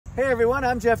Hey everyone,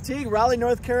 I'm Jeff Teague, Raleigh,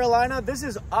 North Carolina. This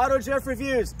is AutoJeff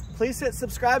Reviews. Please hit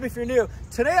subscribe if you're new.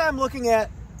 Today I'm looking at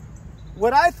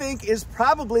what I think is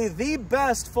probably the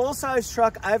best full-size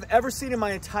truck I've ever seen in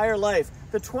my entire life.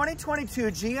 The 2022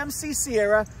 GMC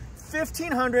Sierra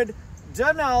 1500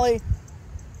 Denali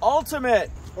Ultimate.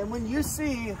 And when you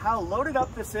see how loaded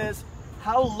up this is,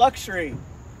 how luxury,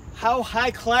 how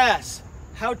high class,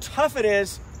 how tough it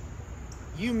is,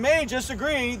 you may just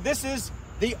agree this is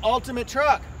the ultimate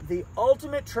truck. The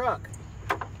ultimate truck.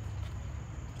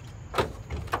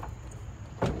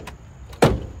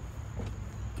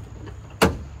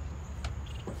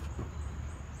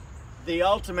 The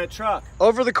ultimate truck.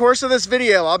 Over the course of this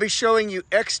video, I'll be showing you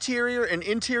exterior and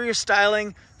interior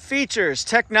styling, features,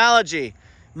 technology,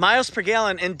 miles per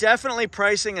gallon, and definitely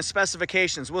pricing and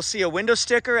specifications. We'll see a window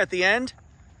sticker at the end.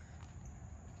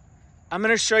 I'm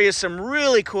going to show you some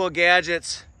really cool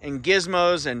gadgets and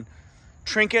gizmos and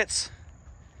trinkets.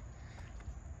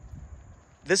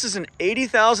 This is an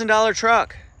 $80,000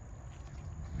 truck.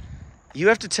 You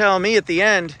have to tell me at the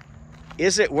end,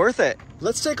 is it worth it?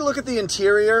 Let's take a look at the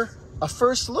interior, a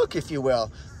first look, if you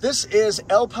will. This is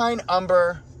Alpine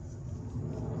Umber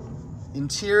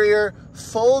interior,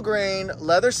 full grain,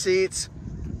 leather seats.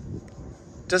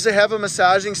 Does it have a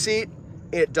massaging seat?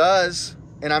 It does,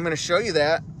 and I'm going to show you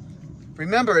that.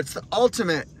 Remember, it's the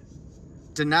ultimate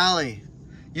Denali.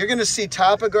 You're going to see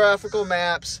topographical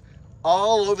maps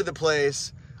all over the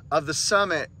place of the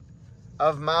summit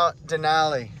of Mount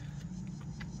Denali.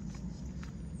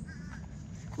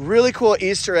 Really cool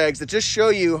Easter eggs that just show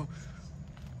you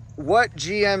what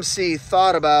GMC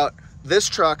thought about this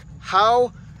truck,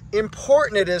 how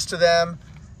important it is to them,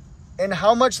 and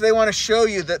how much they want to show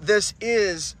you that this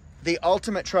is the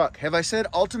ultimate truck. Have I said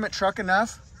ultimate truck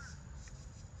enough?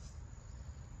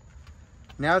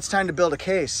 Now it's time to build a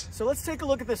case. So let's take a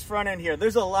look at this front end here.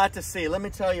 There's a lot to see, let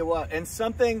me tell you what. And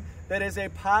something that is a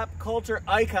pop culture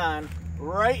icon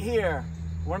right here.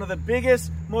 One of the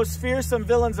biggest, most fearsome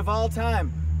villains of all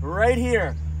time, right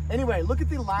here. Anyway, look at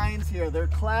the lines here. They're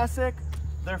classic,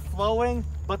 they're flowing,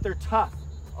 but they're tough.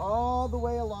 All the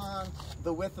way along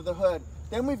the width of the hood.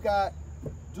 Then we've got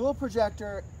dual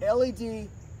projector LED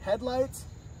headlights,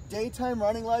 daytime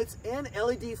running lights, and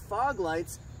LED fog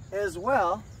lights as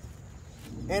well.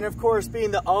 And of course,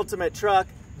 being the ultimate truck,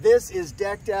 this is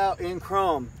decked out in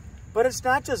chrome. But it's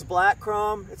not just black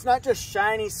chrome, it's not just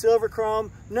shiny silver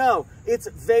chrome, no, it's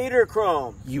Vader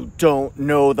chrome. You don't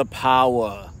know the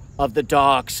power of the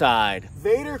dark side.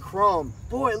 Vader chrome,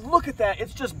 boy, look at that,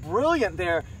 it's just brilliant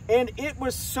there. And it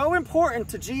was so important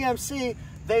to GMC,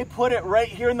 they put it right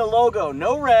here in the logo.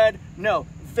 No red, no,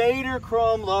 Vader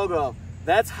chrome logo.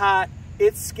 That's hot,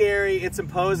 it's scary, it's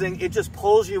imposing, it just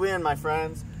pulls you in, my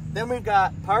friends. Then we've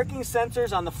got parking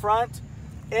sensors on the front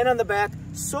and on the back.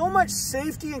 So much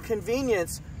safety and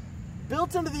convenience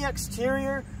built into the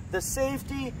exterior, the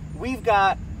safety. We've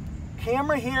got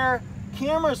camera here,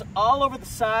 cameras all over the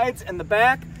sides and the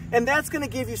back, and that's gonna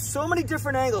give you so many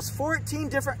different angles, 14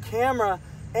 different camera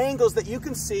angles that you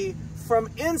can see from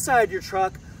inside your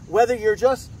truck, whether you're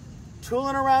just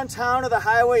tooling around town or the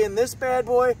highway in this bad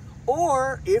boy,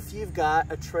 or if you've got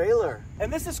a trailer.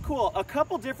 And this is cool, a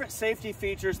couple different safety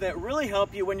features that really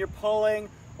help you when you're pulling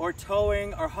or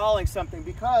towing or hauling something,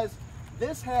 because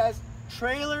this has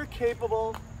trailer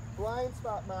capable blind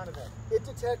spot monitor. It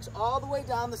detects all the way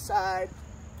down the side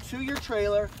to your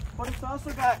trailer, but it's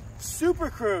also got Super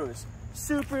Cruise.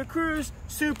 Super Cruise,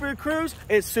 Super Cruise,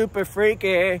 it's super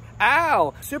freaky.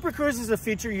 Ow! Super Cruise is a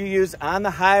feature you use on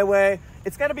the highway.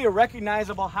 It's got to be a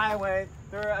recognizable highway.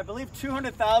 There are, I believe,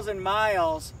 200,000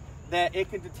 miles that it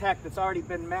can detect that's already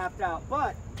been mapped out.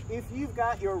 But if you've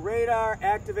got your radar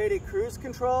activated cruise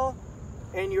control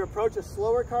and you approach a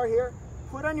slower car here,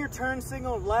 put on your turn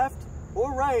signal left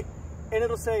or right, and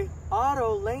it'll say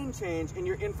auto lane change in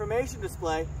your information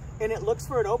display, and it looks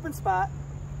for an open spot,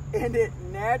 and it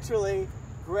naturally,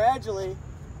 gradually,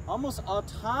 almost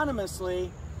autonomously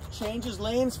changes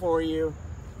lanes for you.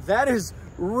 That is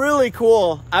really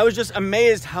cool. I was just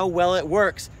amazed how well it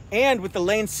works. And with the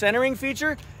lane centering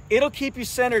feature, it'll keep you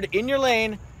centered in your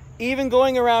lane, even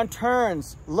going around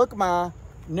turns. Look, ma,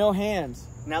 no hands.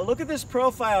 Now look at this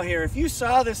profile here. If you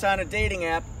saw this on a dating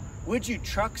app, would you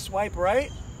truck swipe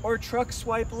right or truck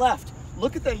swipe left?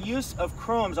 Look at the use of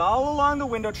chromes all along the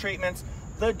window treatments,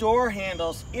 the door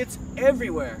handles, it's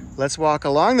everywhere. Let's walk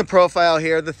along the profile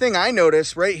here. The thing I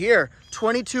noticed right here,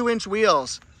 22-inch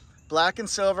wheels, black and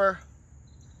silver,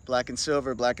 black and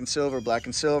silver, black and silver, black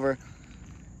and silver.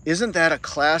 Isn't that a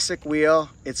classic wheel?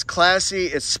 It's classy,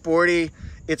 it's sporty,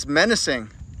 it's menacing,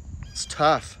 it's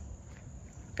tough.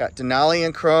 Got Denali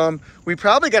in chrome. We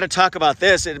probably got to talk about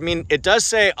this. I mean, it does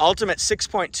say ultimate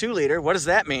 6.2 liter. What does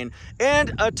that mean?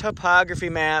 And a topography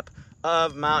map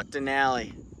of Mount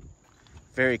Denali.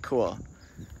 Very cool.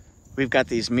 We've got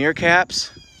these mirror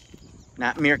caps,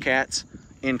 not meerkats,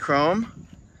 in chrome.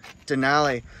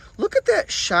 Denali. Look at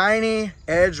that shiny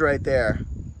edge right there.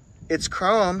 It's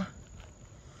chrome.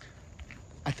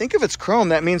 I think if it's chrome,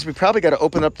 that means we probably got to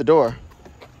open up the door.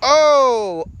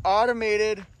 Oh,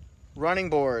 automated running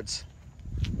boards.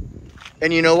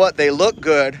 And you know what? They look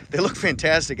good. They look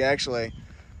fantastic, actually.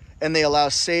 And they allow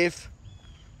safe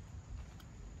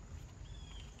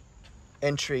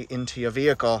entry into your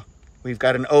vehicle. We've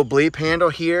got an oblique handle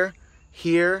here,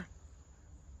 here.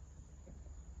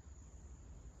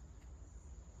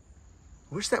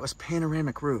 Wish that was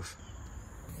panoramic roof.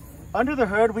 Under the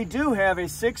hood, we do have a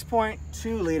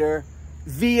 6.2 liter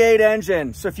V8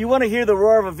 engine. So if you want to hear the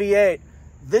roar of a V8,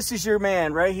 this is your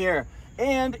man right here.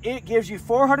 And it gives you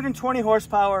 420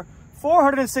 horsepower,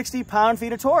 460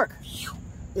 pound-feet of torque.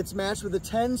 It's matched with a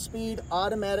 10-speed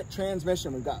automatic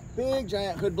transmission. We've got big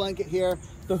giant hood blanket here.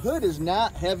 The hood is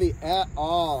not heavy at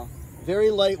all. Very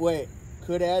lightweight.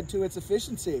 Could add to its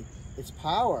efficiency, its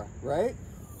power, right?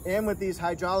 And with these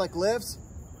hydraulic lifts,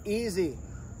 easy.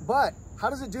 But how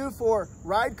does it do for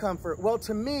ride comfort? Well,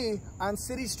 to me, on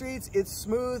city streets, it's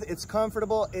smooth, it's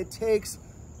comfortable. It takes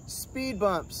speed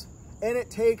bumps, and it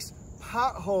takes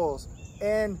potholes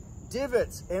and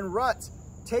divots and ruts.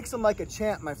 Takes them like a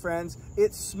champ, my friends.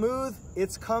 It's smooth,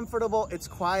 it's comfortable, it's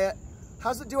quiet.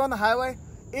 How's it do on the highway?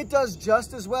 It does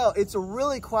just as well. It's a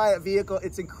really quiet vehicle.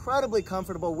 It's incredibly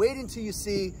comfortable. Wait until you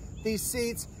see these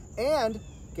seats and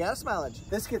gas mileage.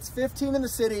 This gets 15 in the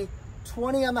city,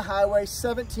 20 on the highway,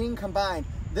 17 combined.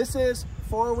 This is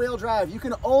four-wheel drive. You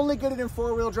can only get it in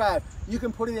four-wheel drive. You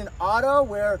can put it in auto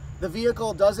where the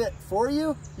vehicle does it for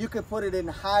you. You can put it in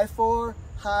high 4,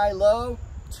 high low,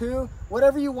 2,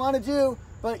 whatever you want to do,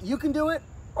 but you can do it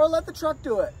or let the truck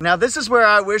do it. Now this is where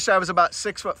I wish I was about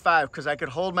 6'5" because I could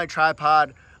hold my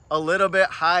tripod a little bit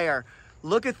higher.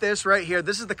 Look at this right here.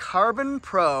 This is the Carbon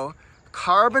Pro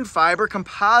carbon fiber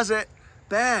composite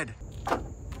bed.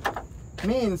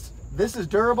 Means this is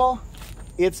durable,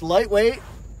 it's lightweight,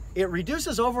 it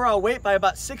reduces overall weight by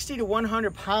about 60 to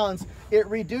 100 pounds. It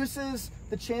reduces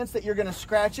the chance that you're gonna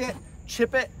scratch it,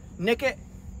 chip it, nick it,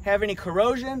 have any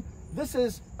corrosion. This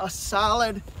is a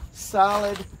solid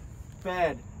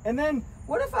bed. And then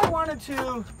what if I wanted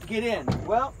to get in?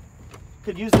 Well,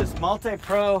 could use this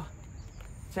multi-pro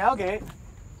tailgate,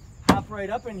 hop right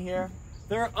up in here.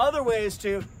 There are other ways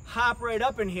to hop right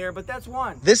up in here, but that's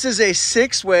one. This is a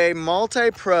 6-way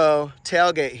multi-pro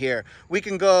tailgate here. We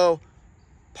can go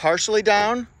partially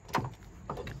down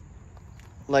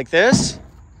like this.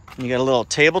 You got a little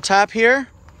tabletop here.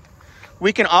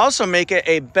 We can also make it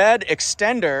a bed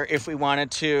extender if we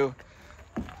wanted to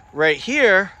right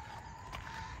here.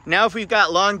 Now if we've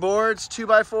got long boards,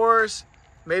 2x4s,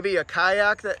 maybe a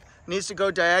kayak that needs to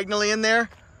go diagonally in there,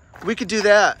 we could do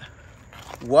that.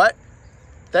 What?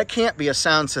 That can't be a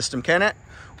sound system, can it?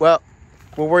 Well,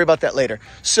 we'll worry about that later.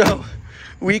 So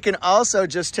we can also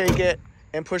just take it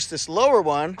and push this lower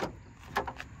one.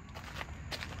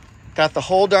 Got the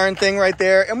whole darn thing right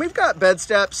there. And we've got bed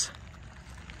steps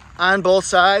on both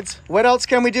sides. What else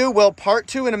can we do? Well, part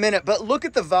 2 in a minute, but look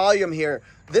at the volume here.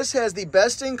 This has the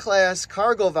best in class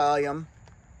cargo volume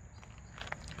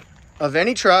of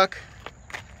any truck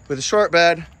with a short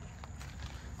bed.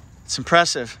 It's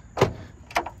impressive.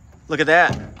 Look at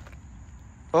that.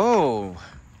 Oh,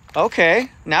 okay.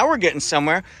 Now we're getting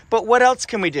somewhere. But what else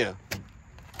can we do?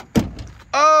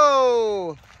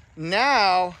 Oh,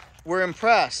 now we're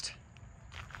impressed.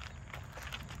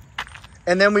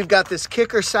 And then we've got this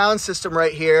kicker sound system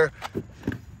right here.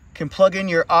 Can plug in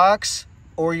your aux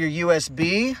or your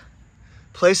USB.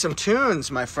 Play some tunes,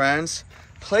 my friends.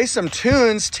 Play some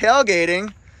tunes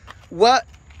tailgating. What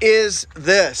is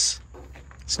this?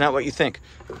 It's not what you think.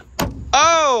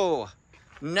 Oh,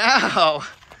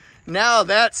 now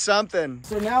that's something.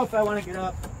 So now if I want to get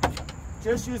up,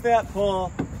 just use that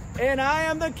pull, and I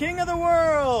am the king of the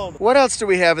world. What else do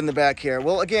we have in the back here?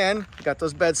 Well, again, got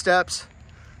those bed steps.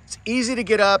 It's easy to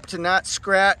get up to not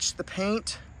scratch the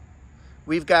paint.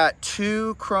 We've got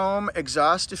 2 chrome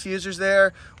exhaust diffusers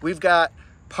there. We've got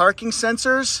parking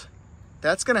sensors.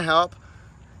 That's gonna help.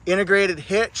 Integrated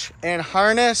hitch and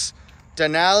harness.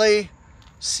 Denali,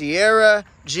 Sierra,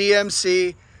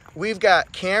 GMC. We've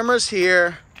got cameras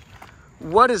here.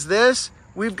 What is this?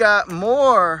 We've got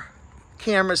more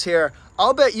cameras here.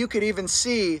 I'll bet you could even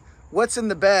see what's in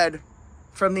the bed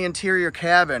from the interior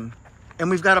cabin.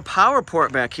 And we've got a power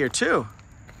port back here too.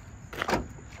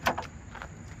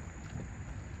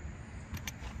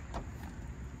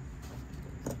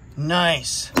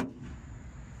 Nice.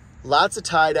 Lots of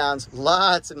tie downs,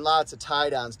 lots and lots of tie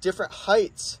downs, different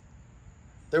heights.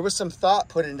 There was some thought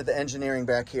put into the engineering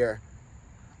back here.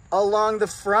 Along the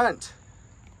front.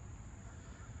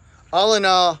 All in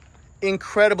all,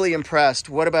 incredibly impressed.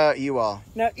 What about you all?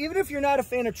 Now, even if you're not a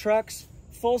fan of trucks,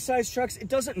 full-size trucks, it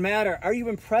doesn't matter. Are you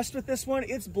impressed with this one?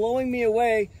 It's blowing me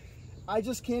away. I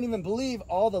just can't even believe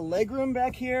all the legroom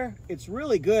back here. It's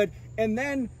really good. And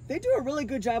then they do a really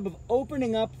good job of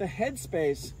opening up the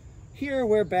headspace here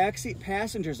where backseat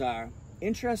passengers are.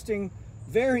 Interesting,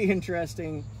 very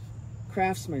interesting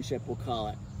craftsmanship, we'll call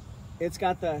it. It's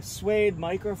got the suede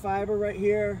microfiber right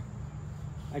here.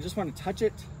 I just want to touch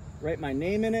it, write my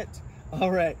name in it. All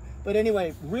right, but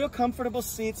anyway, real comfortable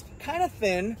seats, kind of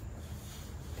thin,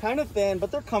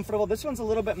 but they're comfortable. This one's a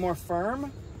little bit more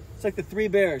firm. It's like the Three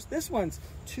Bears. This one's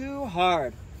too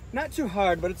hard. Not too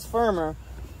hard, but it's firmer.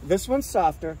 This one's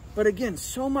softer, but again,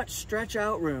 so much stretch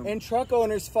out room. And truck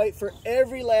owners fight for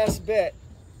every last bit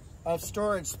of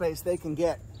storage space they can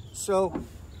get. So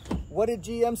what did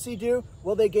GMC do?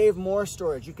 Well, they gave more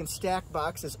storage. You can stack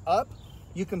boxes up.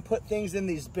 You can put things in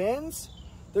these bins.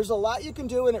 There's a lot you can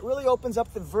do, and it really opens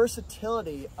up the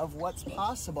versatility of what's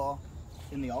possible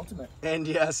in the Ultimate. And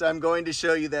yes, I'm going to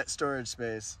show you that storage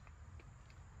space.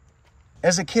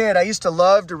 As a kid, I used to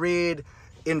love to read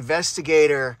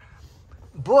investigator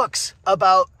books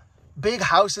about big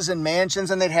houses and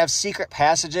mansions, and they'd have secret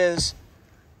passages,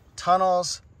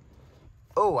 tunnels.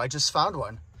 Oh, I just found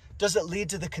one. Does it lead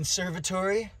to the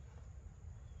conservatory?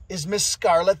 Is Miss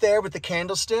Scarlet there with the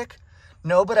candlestick?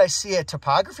 No, but I see a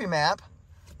topography map.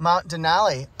 Mount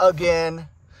Denali again.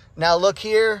 Now look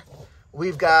here,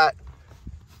 we've got,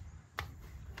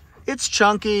 it's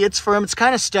chunky, it's firm, it's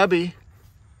kind of stubby,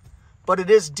 but it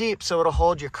is deep, so it'll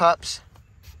hold your cups.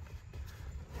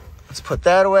 Let's put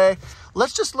that away.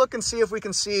 Let's just look and see if we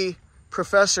can see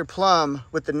Professor Plum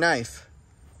with the knife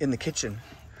in the kitchen.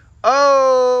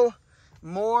 Oh,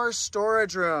 more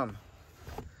storage room.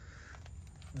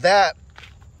 That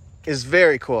is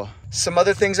very cool. Some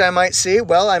other things I might see,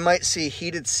 well, I might see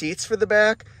heated seats for the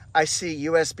back. I see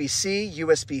USB-C,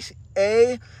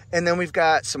 USB-A, and then we've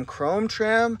got some chrome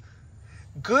trim.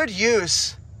 Good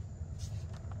use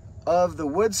of the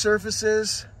wood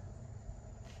surfaces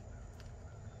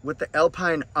with the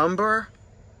Alpine Umber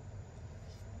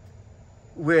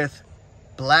with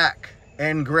black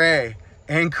and gray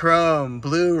and chrome,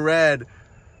 blue, red.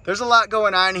 There's a lot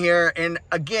going on here. And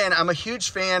again, I'm a huge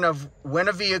fan of when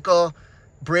a vehicle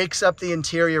breaks up the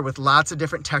interior with lots of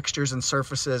different textures and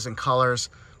surfaces and colors.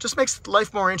 Just makes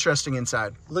life more interesting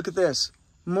inside. Look at this,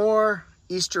 more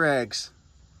Easter eggs.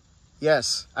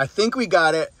 Yes, I think we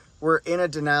got it. We're in a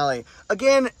Denali.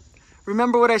 Again,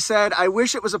 remember what I said, I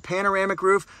wish it was a panoramic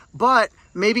roof, but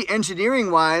maybe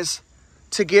engineering wise,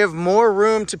 to give more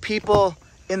room to people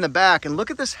in the back. And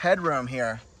look at this headroom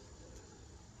here.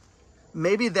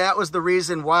 Maybe that was the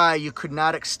reason why you could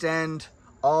not extend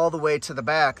all the way to the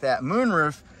back, that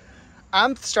moonroof.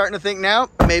 I'm starting to think now,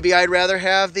 maybe I'd rather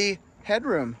have the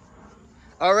headroom.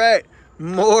 All right,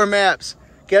 more maps.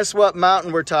 Guess what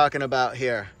mountain we're talking about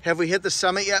here? Have we hit the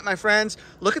summit yet, my friends?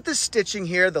 Look at this stitching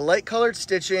here, the light colored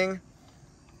stitching.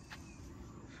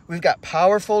 We've got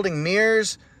power folding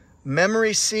mirrors,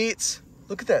 memory seats.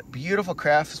 Look at that beautiful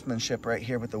craftsmanship right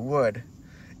here with the wood.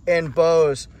 And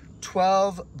Bose,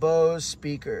 12 Bose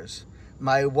speakers.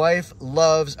 My wife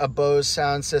loves a Bose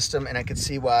sound system, and I can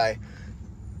see why.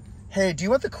 Hey, do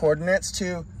you want the coordinates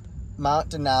to Mount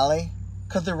Denali?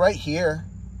 Because they're right here.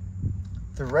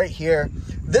 They're right here.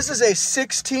 This is a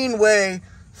 16-way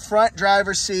front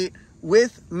driver's seat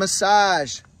with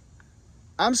massage.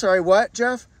 I'm sorry, what,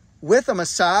 Jeff? With a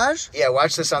massage? Yeah,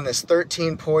 watch this on this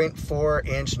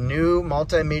 13.4-inch new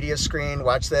multimedia screen.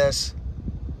 Watch this.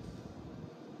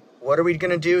 What are we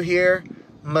gonna do here?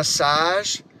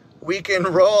 Massage. We can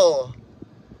roll.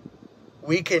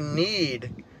 We can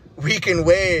knead. We can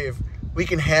wave. We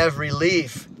can have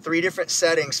relief. 3 different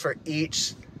settings for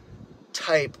each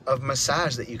type of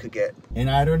massage that you could get. And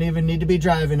I don't even need to be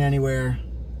driving anywhere.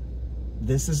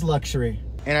 This is luxury.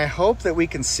 And I hope that we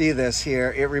can see this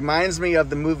here. It reminds me of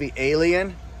the movie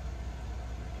Alien.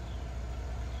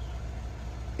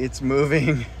 It's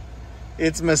moving.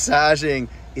 It's massaging.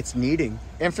 It's kneading.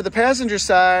 And for the passenger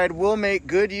side, we'll make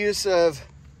good use of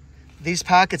these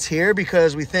pockets here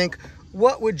because we think,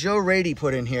 what would Joe Rady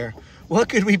put in here? What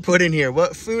could we put in here?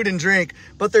 What food and drink?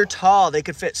 But they're tall. They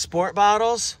could fit sport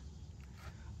bottles.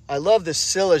 I love the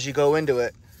sill as you go into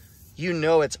it. You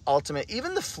know it's ultimate.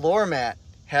 Even the floor mat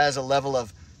has a level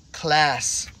of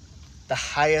class. The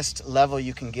highest level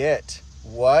you can get.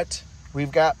 What?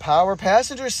 We've got power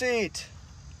passenger seat.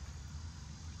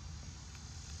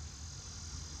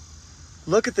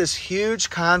 Look at this huge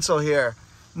console here.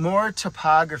 More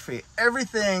topography.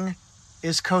 Everything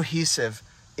is cohesive,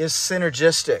 is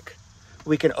synergistic.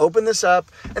 We can open this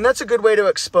up, and that's a good way to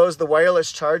expose the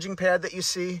wireless charging pad that you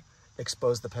see.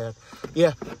 Expose the pad.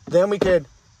 Yeah, then we could,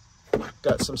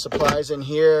 got some supplies in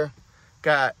here,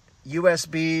 got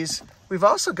USBs. We've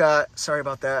also got, sorry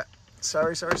about that.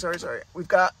 Sorry. We've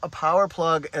got a power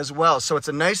plug as well. So it's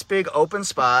a nice big open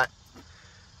spot.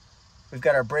 We've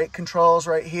got our brake controls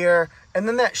right here. And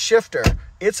then that shifter.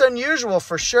 It's unusual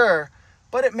for sure,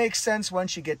 but it makes sense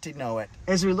once you get to know it.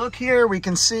 As we look here, we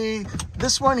can see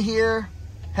this one here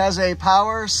has a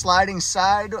power sliding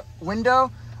side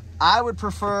window. I would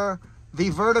prefer the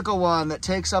vertical one that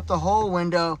takes up the whole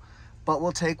window, but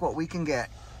we'll take what we can get.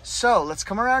 So let's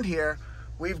come around here.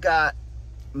 We've got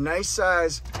nice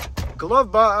size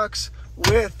glove box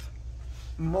with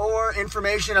more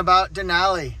information about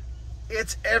Denali.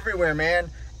 It's everywhere,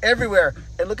 man, everywhere.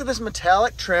 And look at this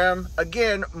metallic trim.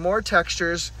 Again, more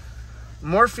textures,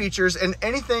 more features, and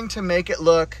anything to make it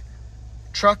look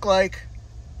truck-like,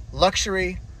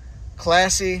 luxury,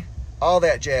 classy, all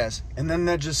that jazz. And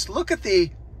then just look at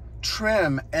the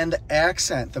trim and the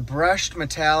accent, the brushed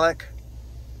metallic,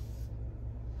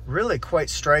 really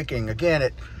quite striking. Again,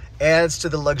 it adds to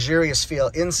the luxurious feel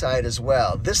inside as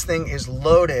well. This thing is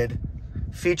loaded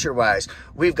feature-wise.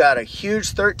 We've got a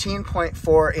huge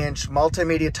 13.4-inch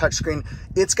multimedia touchscreen.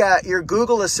 It's got your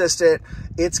Google Assistant.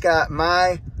 It's got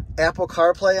my Apple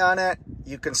CarPlay on it.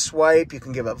 You can swipe, you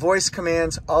can give it voice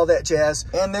commands, all that jazz.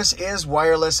 And this is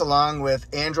wireless along with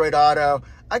Android Auto.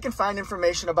 I can find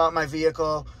information about my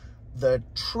vehicle, the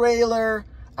trailer.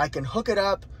 I can hook it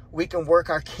up. We can work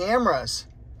our cameras.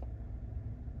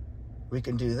 We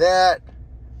can do that.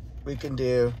 We can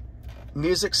do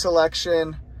music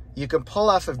selection. You can pull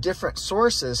off of different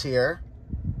sources here.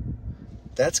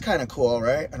 That's kind of cool,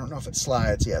 right? I don't know if it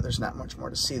slides. Yeah, there's not much more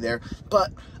to see there.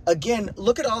 But again,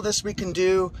 look at all this we can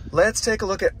do. Let's take a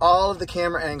look at all of the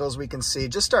camera angles we can see.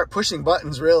 Just start pushing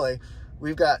buttons, really.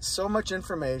 We've got so much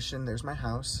information. There's my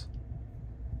house.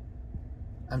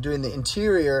 I'm doing the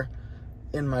interior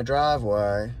in my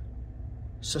driveway.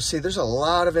 So see, there's a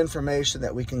lot of information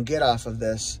that we can get off of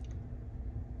this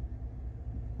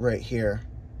right here.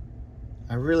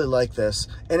 I really like this.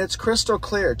 And it's crystal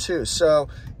clear too. So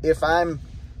if I'm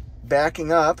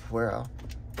backing up,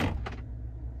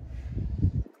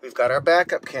 we've got our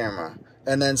backup camera.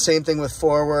 And then same thing with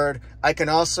forward. I can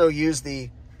also use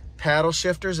the paddle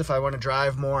shifters if I want to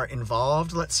drive more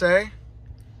involved, let's say.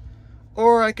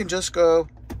 Or I can just go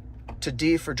to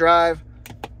D for drive,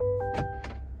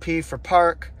 P for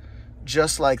park,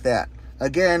 just like that.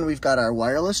 Again, we've got our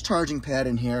wireless charging pad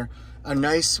in here. A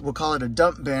nice, we'll call it a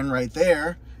dump bin right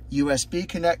there. USB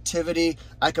connectivity.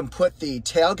 I can put the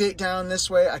tailgate down this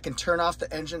way. I can turn off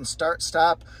the engine, start,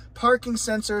 stop. Parking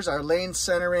sensors, our lane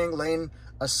centering, lane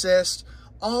assist.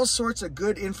 All sorts of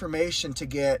good information to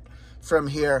get from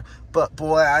here. But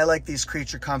boy, I like these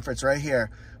creature comforts right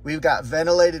here. We've got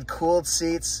ventilated, cooled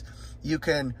seats. You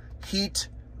can heat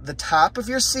the top of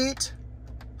your seat.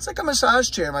 It's like a massage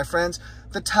chair, my friends.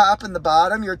 The top and the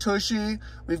bottom, your tushy.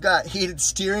 We've got heated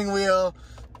steering wheel.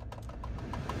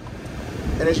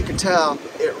 And as you can tell,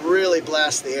 it really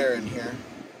blasts the air in here.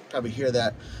 Probably hear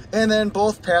that. And then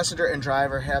both passenger and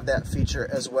driver have that feature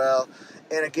as well.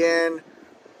 And again,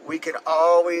 we can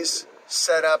always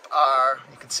set up our,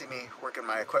 you can see me working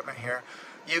my equipment here.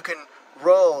 You can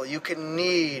roll, you can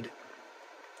knead,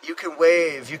 you can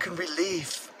wave, you can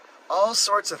relief. All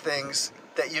sorts of things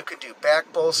that you can do.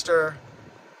 Back bolster,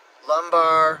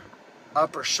 lumbar,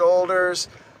 upper shoulders.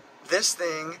 This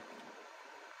thing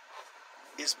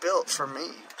is built for me.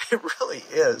 It really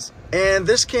is. And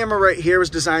this camera right here was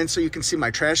designed so you can see my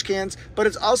trash cans, but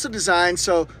it's also designed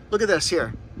so, look at this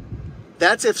here.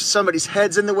 That's if somebody's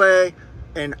head's in the way,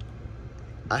 and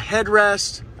a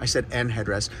headrest, I said and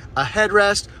headrest, a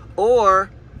headrest,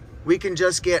 or we can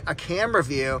just get a camera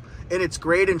view, and it's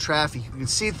great in traffic. You can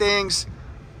see things.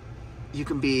 You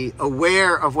can be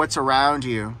aware of what's around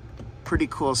you. Pretty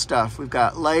cool stuff. We've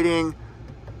got lighting.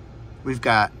 We've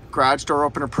got garage door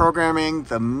opener programming,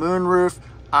 the moonroof,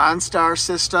 OnStar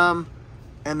system.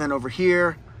 And then over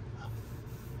here,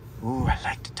 ooh, I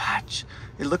like to touch.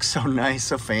 It looks so nice,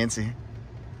 so fancy.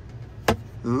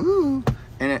 Ooh,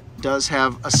 and it does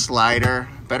have a slider.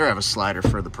 Better have a slider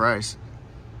for the price.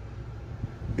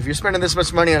 If you're spending this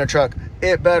much money on a truck,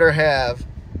 it better have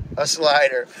a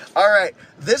slider. All right,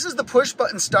 this is the push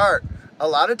button start. A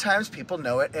lot of times people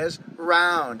know it as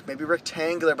round, maybe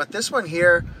rectangular, but this one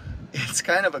here, it's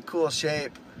kind of a cool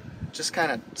shape. Just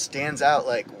kind of stands out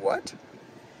like, what?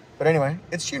 But anyway,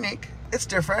 it's unique, it's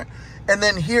different. And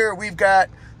then here we've got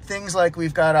things like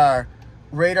we've got our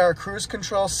radar cruise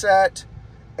control set,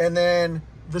 and then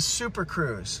the Super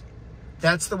Cruise.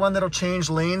 That's the one that'll change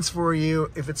lanes for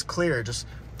you if it's clear. Just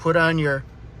put on your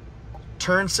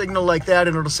turn signal like that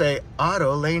and it'll say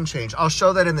auto lane change. I'll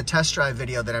show that in the test drive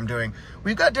video that I'm doing.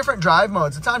 We've got different drive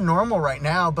modes. It's on normal right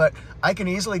now, but I can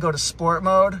easily go to sport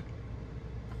mode.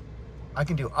 I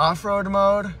can do off-road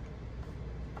mode.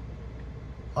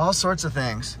 All sorts of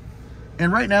things.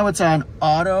 And right now it's on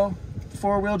auto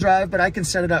 4-wheel drive, but I can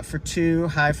set it up for 2,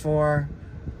 high 4,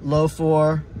 low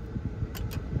 4.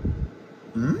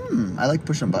 I like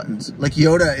pushing buttons. Like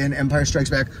Yoda in Empire Strikes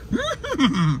Back.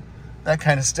 That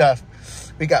kind of stuff.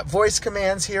 We got voice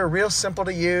commands here, real simple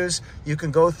to use. You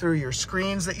can go through your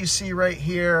screens that you see right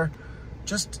here.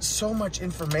 Just so much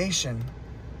information.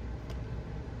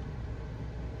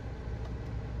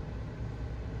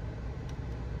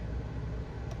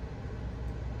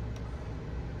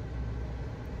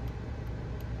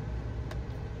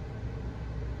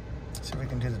 So we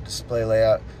can do the display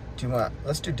layout. Do you want,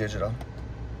 let's do digital.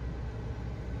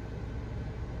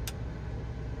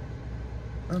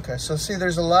 Okay, so see,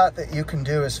 there's a lot that you can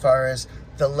do as far as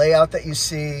the layout that you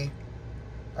see.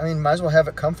 I mean, might as well have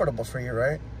it comfortable for you,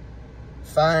 right?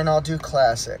 Fine, I'll do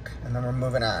classic, and then we're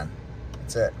moving on.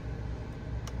 That's it.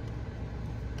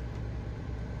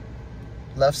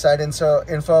 Left side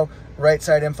info, right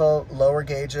side info, lower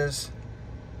gauges,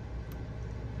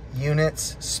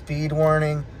 units, speed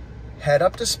warning,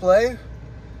 head-up display.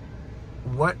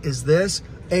 What is this?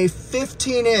 A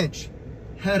 15-inch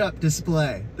head-up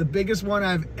display, the biggest one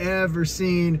I've ever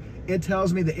seen. It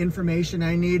tells me the information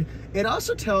I need. It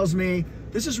also tells me,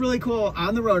 this is really cool,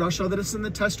 on the road, I'll show that it's in the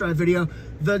test drive video,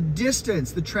 the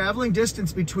distance, the traveling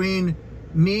distance between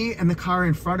me and the car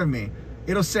in front of me.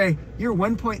 It'll say, you're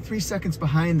 1.3 seconds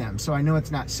behind them, so I know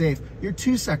it's not safe. You're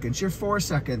 2 seconds, you're 4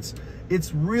 seconds.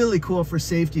 It's really cool for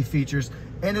safety features,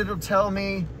 and it'll tell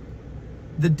me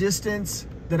the distance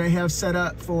that I have set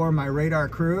up for my radar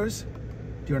cruise.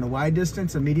 Do you want a wide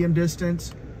distance, a medium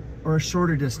distance, or a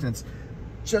shorter distance?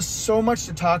 Just so much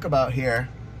to talk about here.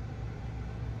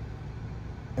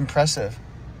 Impressive.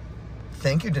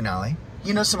 Thank you, Denali.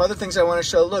 You know, some other things I want to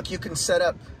show. Look, you can set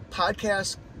up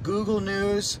podcasts, Google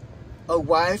News, a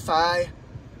Wi-Fi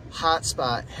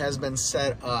hotspot has been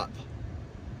set up.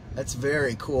 That's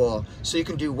very cool. So you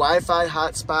can do Wi-Fi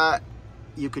hotspot,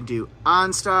 you can do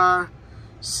OnStar,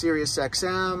 Sirius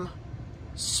XM,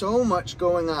 so much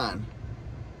going on.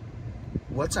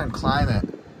 What's on climate?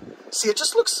 See, it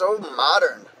just looks so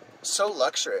modern, so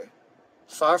luxury,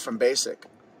 far from basic.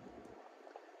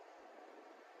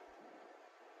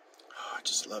 Oh, I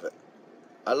just love it.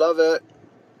 I love it.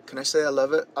 Can I say I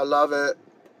love it? I love it.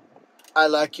 I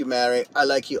like you, Mary. I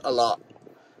like you a lot.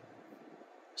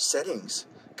 Settings,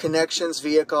 connections,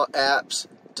 vehicle, apps,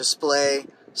 display,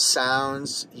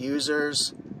 sounds,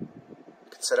 users.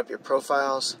 You can set up your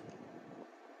profiles.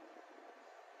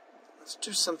 Let's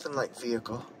do something like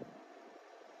vehicle.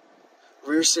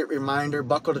 Rear seat reminder,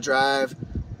 buckle to drive.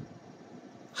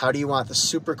 How do you want the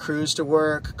Super Cruise to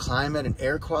work? Climate and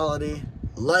air quality,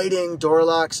 lighting, door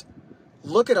locks.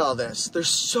 Look at all this. There's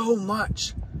so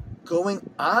much going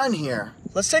on here.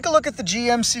 Let's take a look at the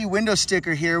GMC window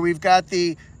sticker here. We've got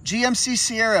the GMC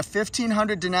Sierra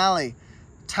 1500 Denali,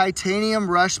 titanium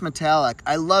rush metallic.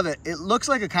 I love it. It looks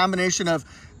like a combination of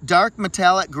dark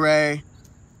metallic gray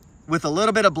with a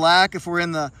little bit of black if we're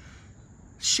in the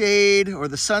shade or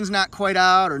the sun's not quite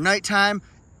out or nighttime.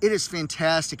 It is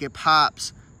fantastic. It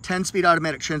pops. 10-speed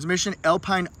automatic transmission,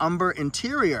 Alpine Umber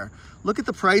interior. Look at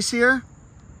the price here.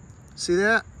 See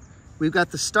that? We've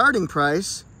got the starting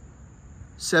price,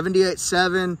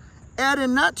 $78,700. Add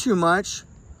in not too much.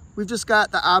 We've just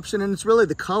got the option, and it's really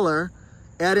the color.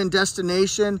 Add in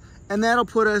destination, and that'll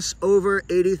put us over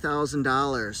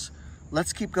 $80,000.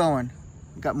 Let's keep going.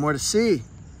 We've got more to see.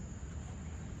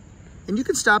 And you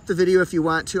can stop the video if you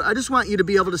want to. I just want you to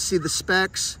be able to see the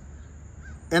specs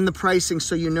and the pricing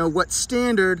so you know what's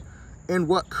standard and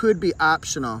what could be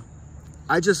optional.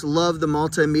 I just love the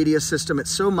multimedia system.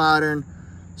 It's so modern,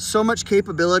 so much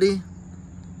capability.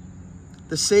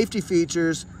 The safety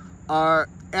features are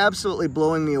absolutely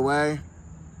blowing me away.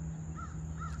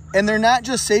 And they're not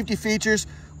just safety features,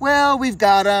 well, we've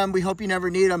got them, we hope you never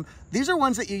need them. These are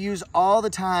ones that you use all the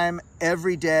time,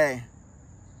 every day.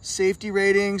 Safety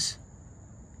ratings.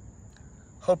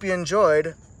 Hope you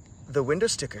enjoyed the window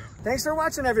sticker. Thanks for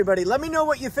watching, everybody. Let me know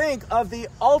what you think of the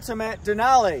ultimate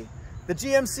Denali, the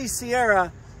GMC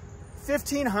Sierra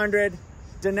 1500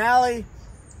 Denali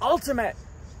Ultimate.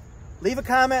 Leave a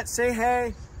comment, say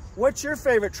hey. What's your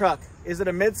favorite truck? Is it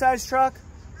a mid-size truck?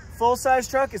 Full-size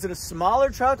truck? Is it a smaller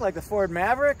truck like the Ford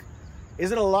Maverick?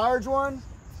 Is it a large one?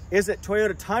 Is it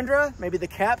Toyota Tundra? Maybe the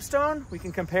Capstone? We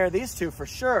can compare these two for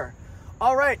sure.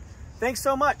 All right, thanks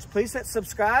so much. Please hit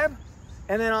subscribe.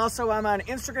 And then also I'm on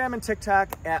Instagram and TikTok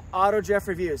at AutoJeff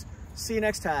Reviews. See you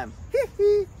next time. Hee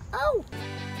hee. Ow.